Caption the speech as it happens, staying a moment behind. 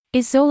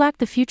Is Zolak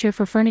the future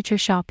for furniture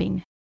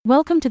shopping?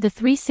 Welcome to the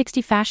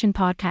 360 Fashion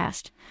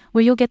Podcast,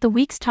 where you'll get the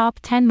week's top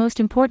 10 most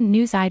important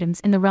news items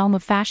in the realm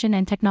of fashion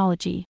and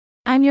technology.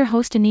 I'm your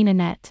host Anina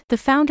Net, the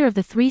founder of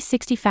the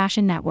 360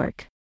 Fashion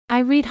Network. I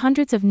read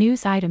hundreds of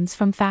news items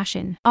from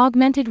fashion,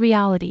 augmented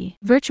reality,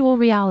 virtual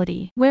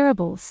reality,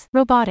 wearables,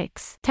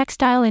 robotics,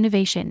 textile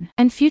innovation,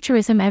 and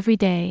futurism every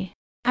day.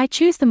 I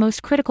choose the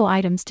most critical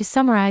items to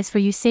summarize for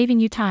you, saving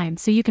you time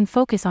so you can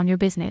focus on your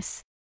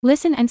business.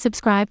 Listen and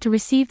subscribe to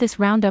receive this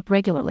roundup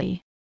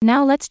regularly.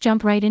 Now let's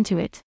jump right into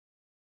it.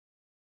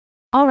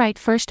 Alright,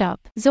 first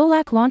up,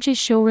 Zolak launches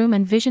showroom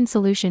and vision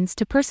solutions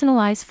to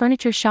personalize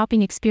furniture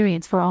shopping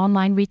experience for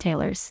online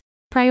retailers,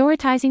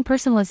 prioritizing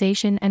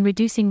personalization and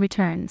reducing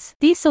returns.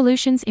 These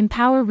solutions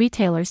empower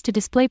retailers to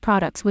display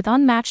products with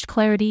unmatched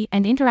clarity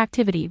and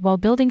interactivity while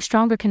building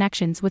stronger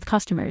connections with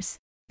customers.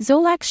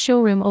 Zolak's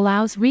showroom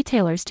allows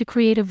retailers to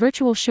create a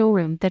virtual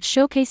showroom that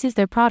showcases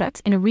their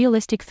products in a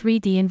realistic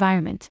 3D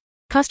environment.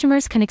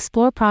 Customers can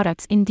explore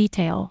products in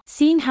detail,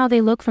 seeing how they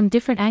look from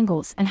different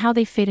angles and how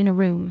they fit in a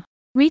room.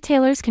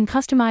 Retailers can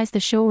customize the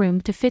showroom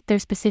to fit their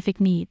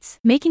specific needs,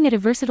 making it a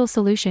versatile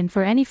solution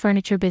for any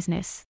furniture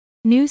business.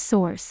 News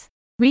source: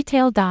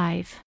 Retail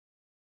Dive.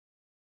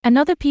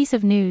 Another piece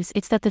of news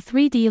is that the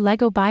 3D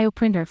Lego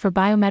Bioprinter for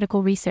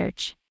biomedical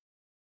research.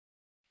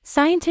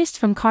 Scientists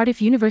from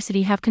Cardiff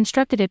University have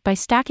constructed it by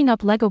stacking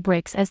up Lego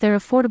bricks as their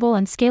affordable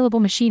and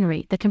scalable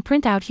machinery that can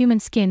print out human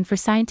skin for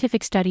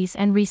scientific studies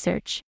and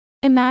research.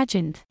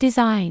 Imagined,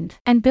 designed,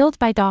 and built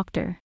by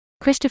Dr.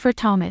 Christopher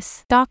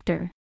Thomas,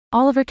 Dr.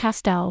 Oliver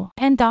Castell,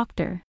 and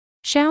Dr.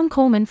 Shaun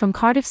Coleman from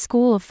Cardiff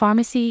School of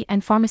Pharmacy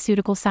and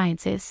Pharmaceutical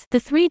Sciences. The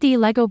 3D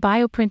Lego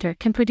Bioprinter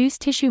can produce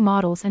tissue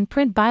models and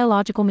print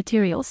biological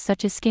materials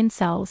such as skin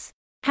cells.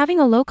 Having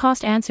a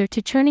low-cost answer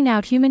to churning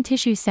out human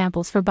tissue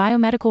samples for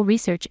biomedical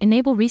research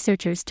enable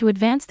researchers to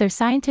advance their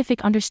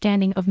scientific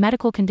understanding of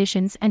medical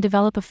conditions and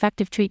develop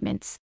effective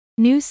treatments.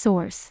 News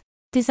source: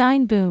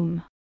 Design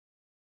Boom.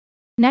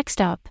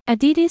 Next up,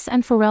 Adidas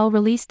and Pharrell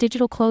release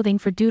digital clothing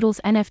for Doodles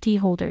NFT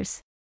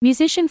holders.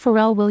 Musician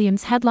Pharrell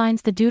Williams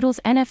headlines the Doodles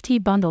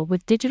NFT bundle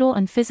with digital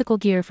and physical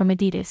gear from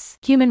Adidas,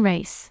 Human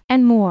Race,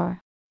 and more,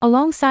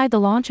 alongside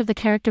the launch of the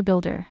Character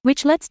Builder,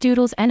 which lets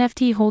Doodles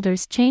NFT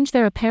holders change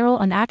their apparel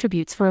and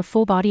attributes for a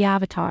full-body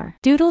avatar.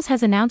 Doodles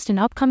has announced an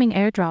upcoming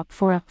airdrop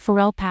for a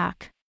Pharrell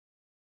pack.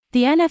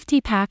 The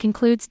NFT pack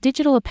includes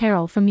digital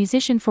apparel from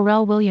musician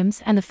Pharrell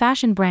Williams and the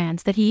fashion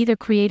brands that he either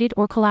created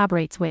or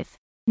collaborates with.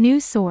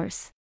 News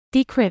source: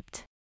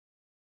 Decrypt.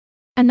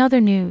 Another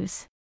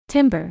news: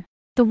 Timber,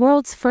 the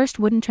world's first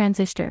wooden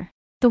transistor.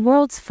 The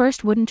world's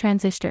first wooden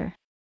transistor,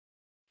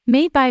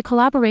 made by a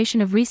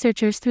collaboration of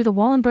researchers through the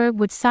Wallenberg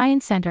Wood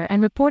Science Center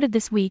and reported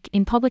this week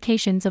in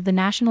publications of the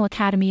National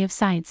Academy of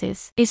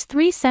Sciences, is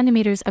 3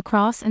 centimeters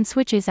across and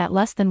switches at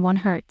less than 1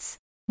 Hz.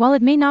 While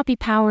it may not be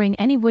powering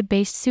any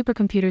wood-based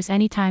supercomputers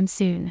anytime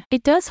soon,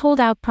 it does hold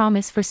out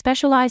promise for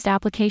specialized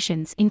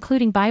applications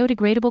including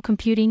biodegradable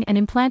computing and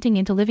implanting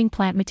into living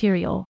plant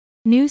material.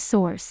 News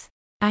source: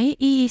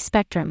 IEEE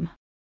Spectrum.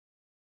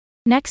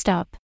 Next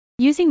up,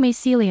 using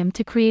mycelium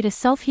to create a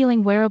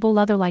self-healing wearable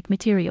leather-like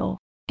material.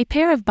 A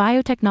pair of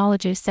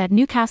biotechnologists at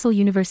Newcastle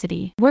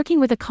University, working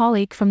with a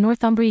colleague from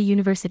Northumbria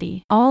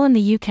University, all in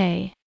the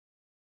UK,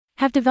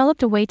 have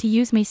developed a way to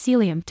use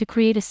mycelium to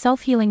create a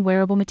self-healing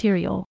wearable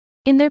material.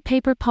 In their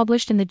paper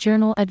published in the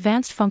journal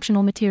Advanced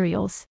Functional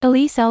Materials,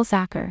 Elise L.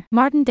 Zacher,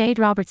 Martin Dade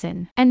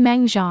Robertson, and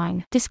Meng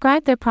Zhang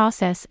described their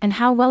process and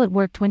how well it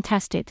worked when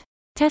tested.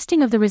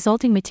 Testing of the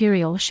resulting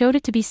material showed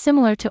it to be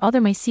similar to other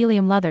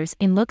mycelium leathers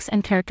in looks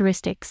and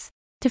characteristics.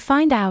 To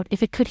find out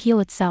if it could heal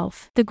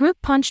itself, the group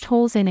punched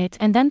holes in it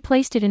and then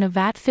placed it in a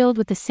vat filled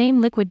with the same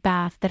liquid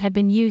bath that had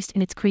been used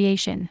in its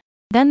creation.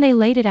 Then they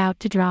laid it out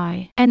to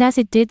dry, and as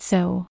it did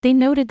so, they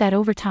noted that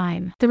over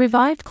time, the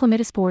revived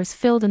chlamydospores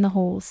filled in the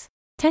holes.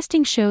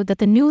 Testing showed that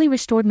the newly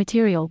restored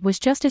material was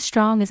just as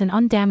strong as an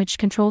undamaged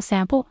control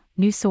sample.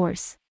 News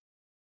source: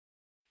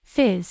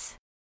 Fizz.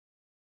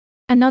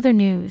 Another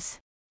news: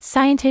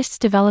 Scientists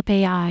develop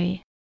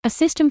AI, a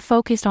system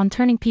focused on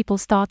turning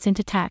people's thoughts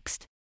into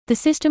text. The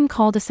system,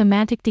 called a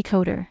semantic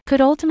decoder,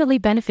 could ultimately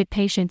benefit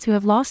patients who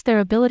have lost their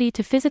ability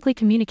to physically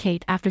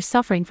communicate after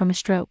suffering from a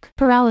stroke,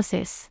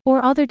 paralysis,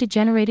 or other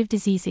degenerative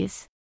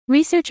diseases.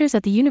 Researchers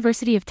at the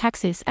University of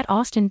Texas at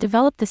Austin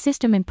developed the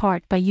system in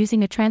part by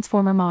using a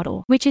transformer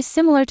model, which is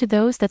similar to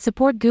those that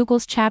support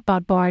Google's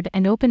chatbot Bard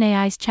and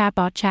OpenAI's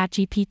chatbot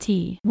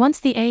ChatGPT. Once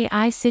the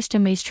AI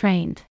system is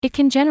trained, it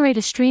can generate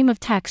a stream of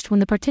text when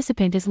the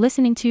participant is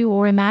listening to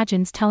or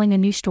imagines telling a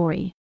new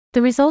story.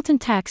 The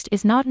resultant text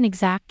is not an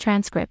exact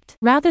transcript.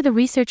 Rather, the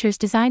researchers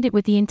designed it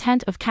with the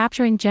intent of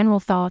capturing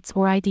general thoughts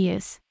or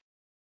ideas.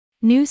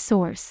 News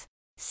source: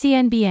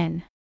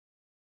 CNBN.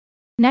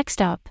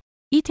 Next up,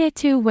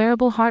 ET2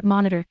 wearable heart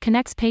monitor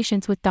connects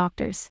patients with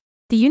doctors.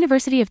 The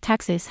University of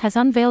Texas has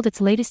unveiled its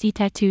latest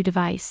ET2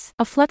 device,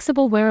 a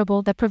flexible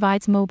wearable that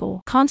provides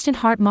mobile, constant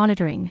heart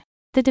monitoring.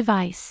 The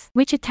device,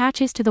 which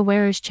attaches to the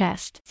wearer's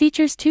chest,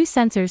 features 2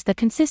 sensors that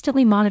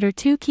consistently monitor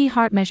 2 key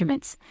heart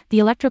measurements, the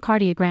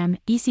electrocardiogram,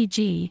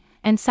 ECG,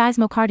 and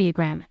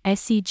seismocardiogram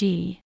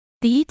 (SCG).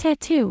 The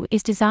ETA-2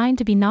 is designed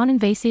to be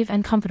non-invasive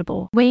and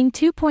comfortable, weighing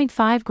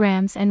 2.5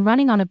 grams and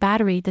running on a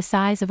battery the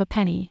size of a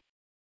penny.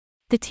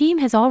 The team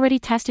has already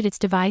tested its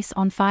device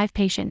on 5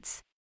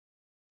 patients,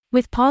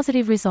 with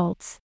positive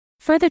results.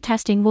 Further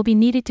testing will be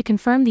needed to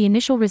confirm the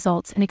initial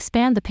results and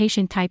expand the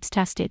patient types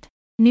tested.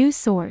 News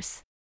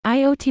source: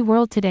 IoT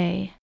World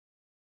Today.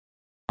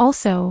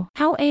 Also,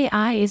 how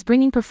AI is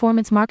bringing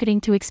performance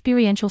marketing to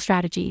experiential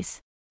strategies.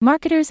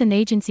 Marketers and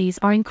agencies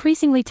are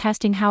increasingly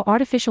testing how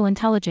artificial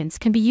intelligence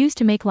can be used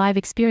to make live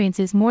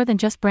experiences more than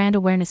just brand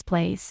awareness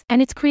plays,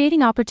 and it's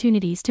creating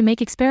opportunities to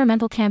make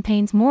experimental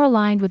campaigns more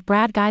aligned with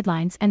brand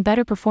guidelines and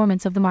better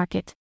performance of the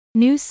market.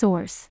 News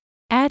source: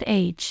 Ad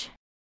Age.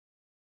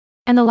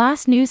 And the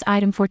last news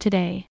item for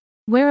today: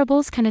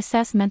 wearables can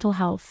assess mental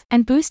health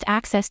and boost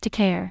access to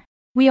care.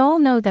 We all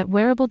know that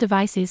wearable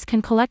devices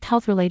can collect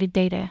health-related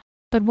data.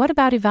 But what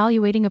about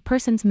evaluating a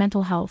person's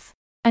mental health?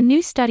 A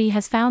new study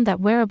has found that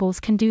wearables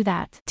can do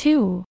that,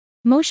 too.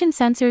 Motion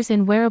sensors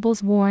in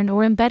wearables worn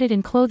or embedded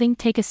in clothing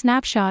take a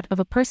snapshot of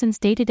a person's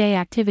day-to-day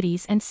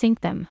activities and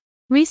sync them.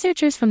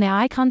 Researchers from the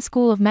Icahn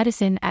School of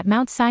Medicine at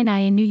Mount Sinai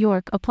in New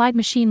York applied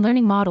machine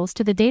learning models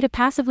to the data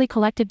passively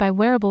collected by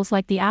wearables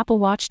like the Apple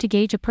Watch to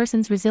gauge a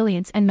person's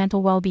resilience and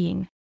mental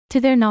well-being.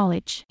 To their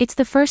knowledge, it's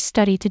the first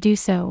study to do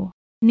so.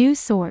 News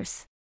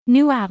source: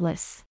 New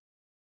Atlas.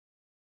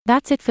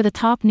 That's it for the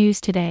top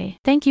news today.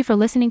 Thank you for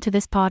listening to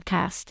this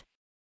podcast.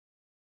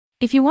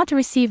 If you want to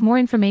receive more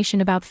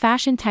information about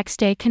fashion tech,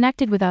 stay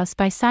connected with us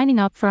by signing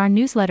up for our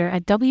newsletter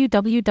at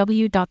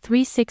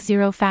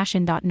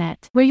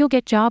www.360fashion.net, where you'll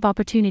get job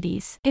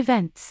opportunities,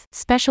 events,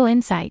 special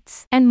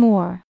insights, and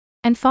more.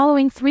 And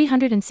following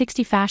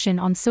 360 Fashion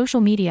on social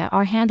media.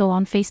 Our handle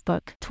on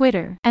Facebook,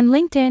 Twitter, and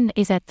LinkedIn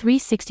is at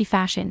 360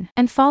 Fashion.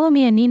 And follow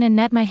me, Anina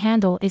Net. My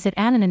handle is at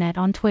AninaNet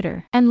on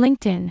Twitter and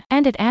LinkedIn,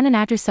 and at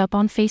AninaNatRsup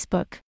on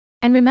Facebook.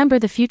 And remember,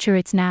 the future,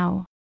 it's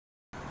now.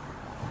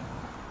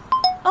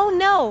 Oh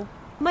no!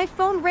 My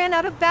phone ran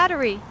out of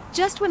battery,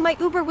 just when my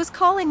Uber was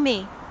calling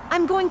me.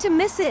 I'm going to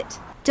miss it.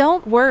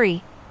 Don't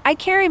worry. I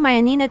carry my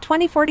Anina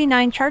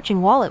 2049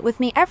 charging wallet with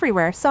me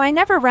everywhere, so I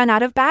never run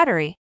out of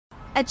battery.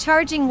 A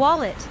charging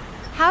wallet?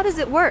 How does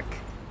it work?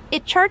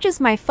 It charges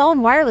my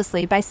phone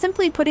wirelessly by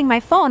simply putting my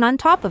phone on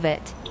top of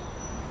it.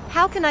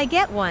 How can I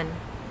get one?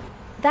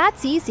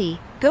 That's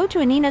easy. Go to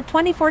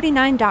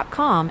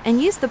Anina2049.com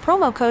and use the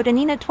promo code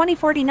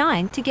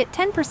Anina2049 to get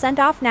 10%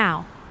 off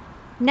now.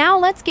 Now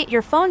let's get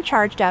your phone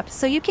charged up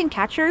so you can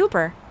catch your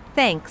Uber.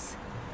 Thanks.